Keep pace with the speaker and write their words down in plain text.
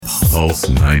Pulse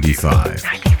 95.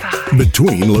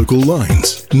 Between local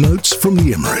lines, notes from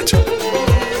the Emirate.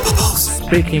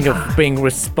 Speaking of being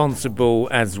responsible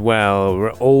as well,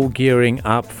 we're all gearing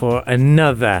up for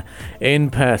another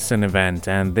in-person event,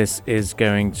 and this is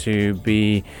going to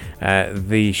be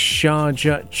the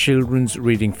Sharjah Children's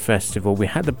Reading Festival. We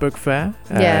had the book fair.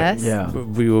 Yes.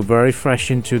 We were very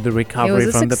fresh into the recovery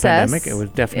from the pandemic. It was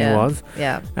definitely was.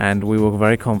 Yeah. And we were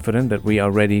very confident that we are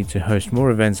ready to host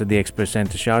more events at the Expo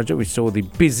Center Sharjah. We saw the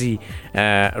busy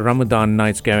Ramadan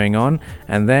nights going on,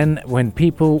 and then when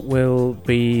people will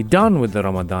be done with the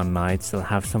Ramadan nights, they'll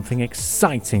have something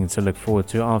exciting to look forward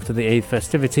to after the Eid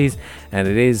festivities, and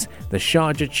it is the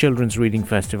Sharjah Children's Reading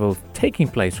Festival taking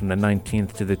place from the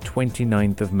 19th to the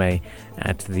 29th of May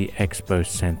at the Expo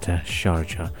Center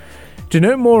Sharjah. To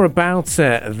know more about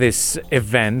this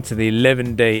event, the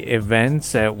 11-day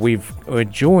event, we're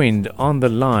joined on the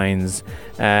lines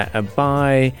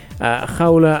by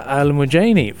Khawla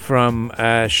Al-Mujaini from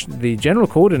the General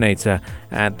Coordinator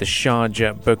at the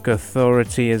Sharjah Book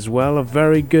Authority as well. A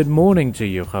very good morning to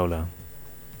you, Khawla.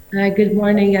 Good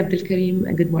morning, Abdul Karim,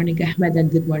 and good morning, Ahmed,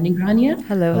 and good morning, Rania.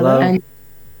 Hello. And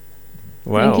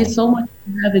well, thank you so much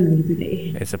for having me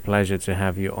today. It's a pleasure to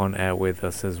have you on air with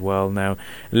us as well. Now,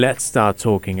 let's start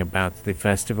talking about the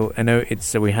festival. I know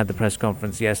we had the press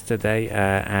conference yesterday,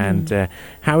 and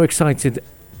how excited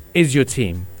is your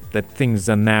team that things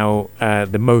are now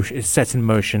the motion is set in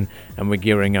motion, and we're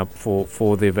gearing up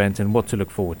for the event, and what to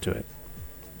look forward to it?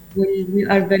 We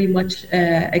are very much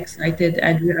excited,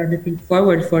 and we are looking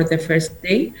forward for the first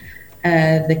day,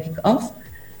 the kickoff.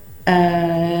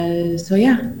 So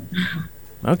yeah.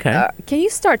 Okay. Can you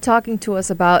start talking to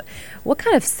us about what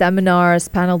kind of seminars,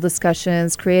 panel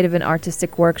discussions, creative and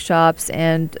artistic workshops,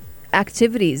 and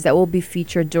activities that will be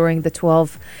featured during the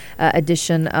 12th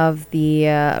edition of the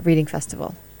Reading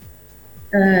Festival?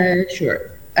 Sure.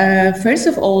 First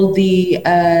of all, the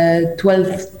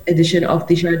 12th edition of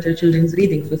the Sharjah Children's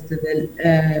Reading Festival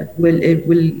will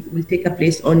take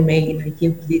place on May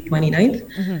 19th to the 29th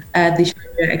at the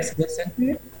Sharjah Expo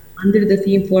Center under the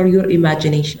theme For Your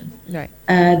Imagination. Right.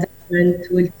 The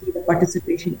event will see the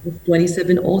participation of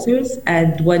 27 authors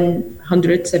and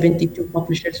 172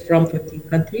 publishers from 15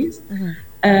 countries.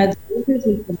 The authors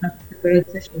will conduct several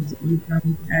sessions on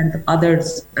time and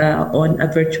others on a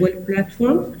virtual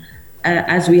platform,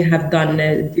 as we have done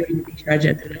during the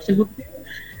Sharjah International Book Fair.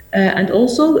 And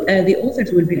also, the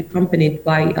authors will be accompanied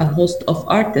by a host of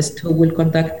artists who will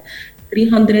conduct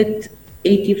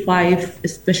 385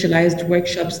 specialized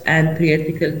workshops and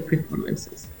theatrical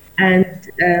performances. And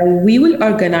we will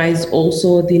organize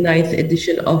also the 9th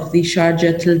edition of the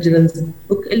Sharjah Children's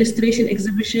Book Illustration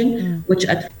Exhibition, which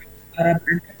attracts Arab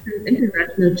and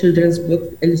international children's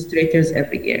book illustrators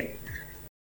every year.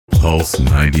 Pulse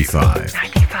 95.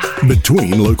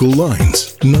 Between local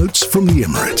lines, notes from the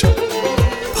Emirate.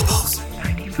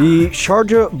 The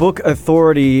Sharjah Book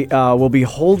Authority will be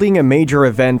holding a major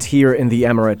event here in the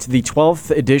Emirate, the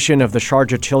 12th edition of the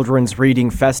Sharjah Children's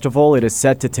Reading Festival. It is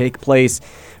set to take place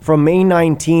from May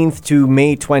 19th to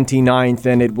May 29th,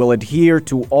 and it will adhere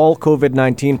to all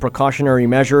COVID-19 precautionary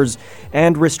measures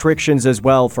and restrictions as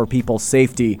well for people's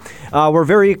safety. We're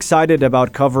very excited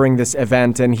about covering this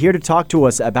event, and here to talk to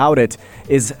us about it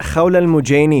is Khawla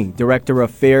Al-Mujaini, Director of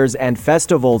Fairs and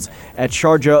Festivals at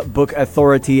Sharjah Book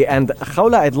Authority. And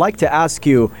Khawla, I'd like to ask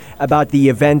you about the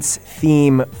event's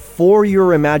theme, For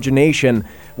Your Imagination.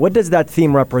 What does that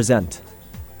theme represent?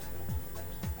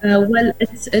 Well,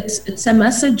 it's a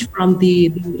message from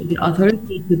the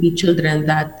authority to the children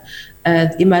that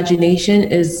imagination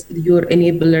is your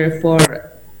enabler for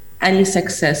any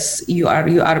success you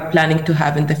are planning to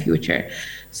have in the future.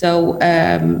 So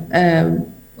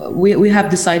we have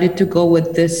decided to go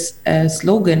with this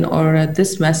slogan or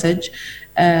this message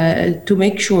to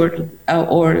make sure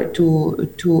or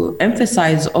to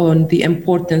emphasize on the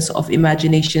importance of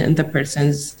imagination in the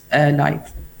person's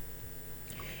life.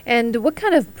 And what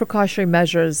kind of precautionary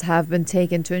measures have been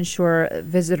taken to ensure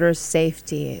visitors'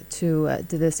 safety to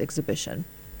this exhibition?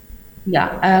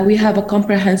 Yeah, we have a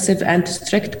comprehensive and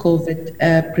strict COVID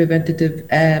preventative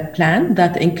plan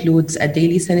that includes a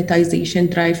daily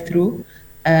sanitization drive-through,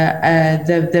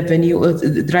 the venue,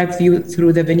 drive-through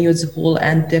through the venue's hall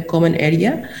and the common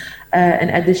area. In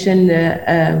addition,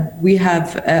 we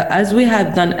have, as we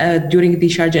have done during the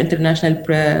Sharjah International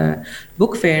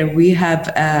Book Fair, we have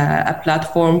a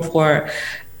platform for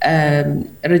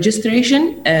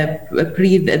registration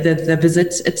pre the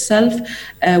visits itself.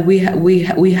 We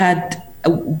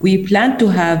plan to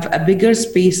have a bigger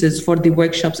spaces for the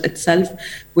workshops itself,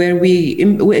 where we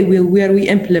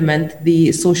implement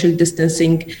the social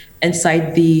distancing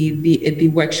inside the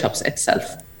workshops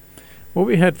itself. What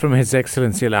we heard from His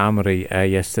Excellency Al Amri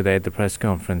yesterday at the press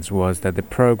conference was that the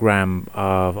program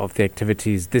of the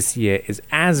activities this year is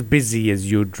as busy as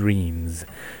your dreams.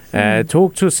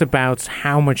 Talk to us about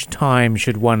how much time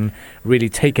should one really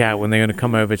take out when they're going to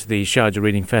come over to the Sharjah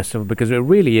Reading Festival, because it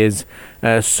really is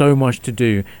so much to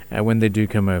do when they do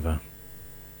come over.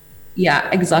 Yeah,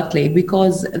 exactly.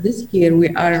 Because this year we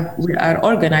are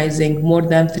organizing more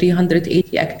than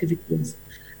 380 activities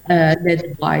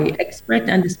led by expert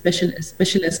and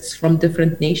specialists from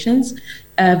different nations.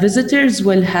 Visitors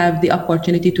will have the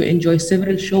opportunity to enjoy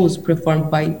several shows performed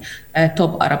by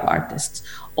top Arab artists.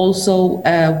 Also,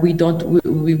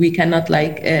 we cannot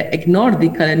ignore the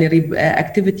culinary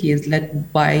activities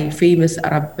led by famous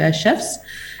Arab chefs.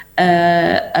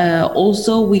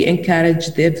 Also, we encourage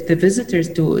the visitors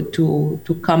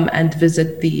to come and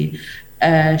visit the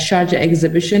Sharjah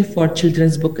exhibition for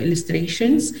children's book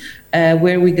illustrations,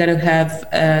 where we're going to have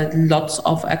lots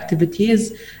of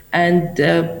activities. And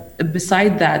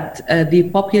beside that, the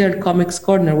Popular Comics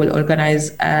Corner will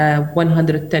organize a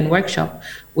 110 workshop,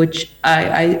 which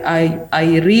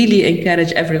I really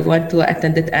encourage everyone to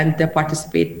attend it and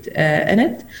participate in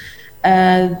it.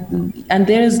 And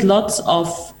there's lots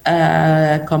of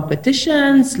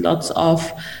competitions, lots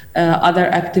of other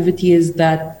activities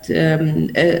that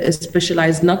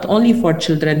specialize not only for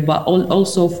children, but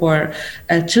also for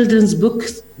children's book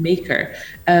maker.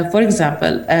 For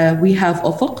example, we have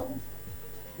Ufuq,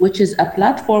 which is a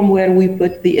platform where we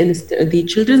put the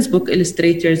children's book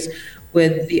illustrators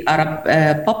with the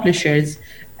Arab publishers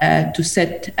to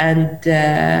sit and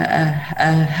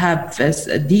have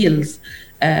deals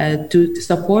to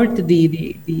support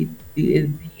the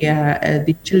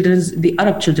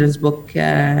Arab children's book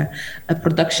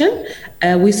production.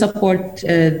 We support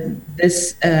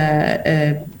this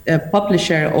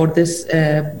publisher or this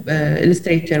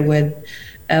illustrator with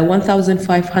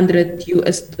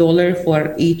 $1,500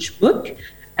 for each book.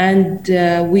 And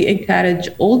we encourage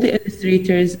all the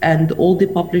illustrators and all the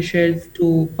publishers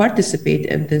to participate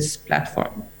in this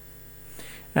platform.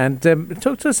 And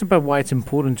talk to us about why it's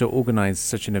important to organise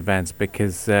such an event,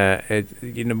 because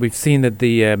we've seen that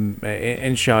in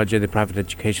Sharjah, the Private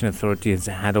Education Authority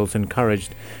had also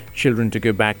encouraged children to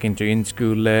go back into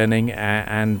in-school learning.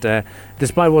 And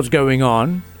despite what's going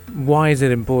on, why is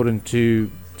it important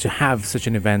to have such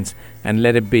an event and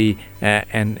let it be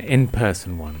an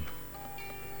in-person one?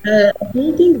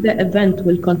 Holding the event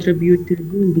will contribute to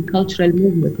the cultural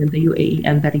movement in the UAE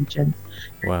and the region.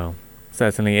 Wow.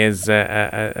 Certainly is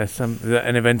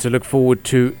an event to look forward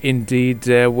to indeed.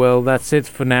 Well, that's it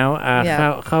for now.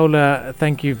 Khawla,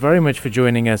 thank you very much for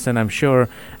joining us, and I'm sure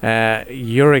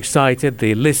you're excited,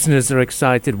 the listeners are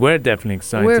excited, we're definitely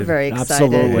excited. We're very excited.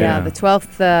 Absolutely. Yeah, the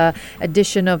 12th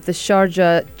edition of the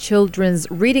Sharjah Children's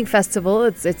Reading Festival.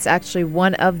 It's actually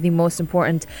one of the most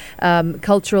important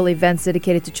cultural events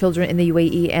dedicated to children in the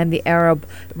UAE and the Arab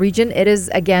region. It is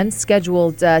again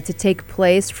scheduled to take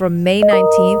place from May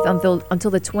 19th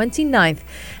until the 29th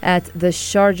at the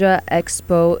Sharjah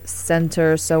Expo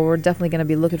Center. So we're definitely going to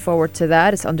be looking forward to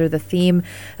that. It's under the theme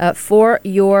for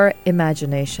your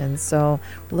imagination. So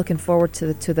we're looking forward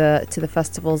to the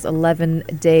festival's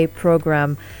 11-day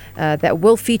program that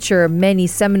will feature many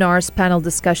seminars, panel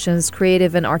discussions,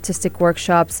 creative and artistic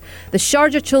workshops, the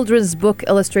Sharjah Children's Book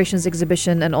Illustrations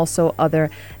Exhibition, and also other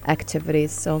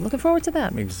activities. So looking forward to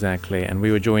that. Exactly. And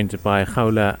we were joined by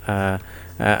Khawla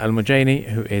Al-Mujaini,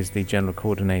 who is the General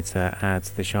Coordinator at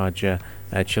the Sharjah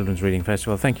Children's Reading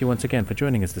Festival. Thank you once again for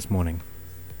joining us this morning.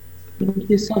 Thank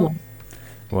you so much.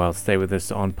 Well, stay with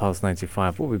us on Pulse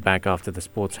 95. We'll be back after the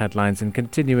sports headlines and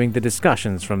continuing the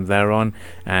discussions from there on.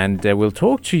 And we'll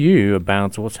talk to you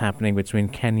about what's happening between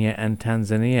Kenya and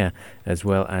Tanzania, as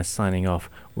well as signing off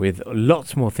with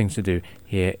lots more things to do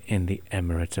here in the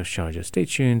Emirate of Sharjah. Stay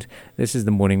tuned. This is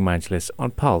the Morning Majlis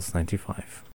on Pulse 95.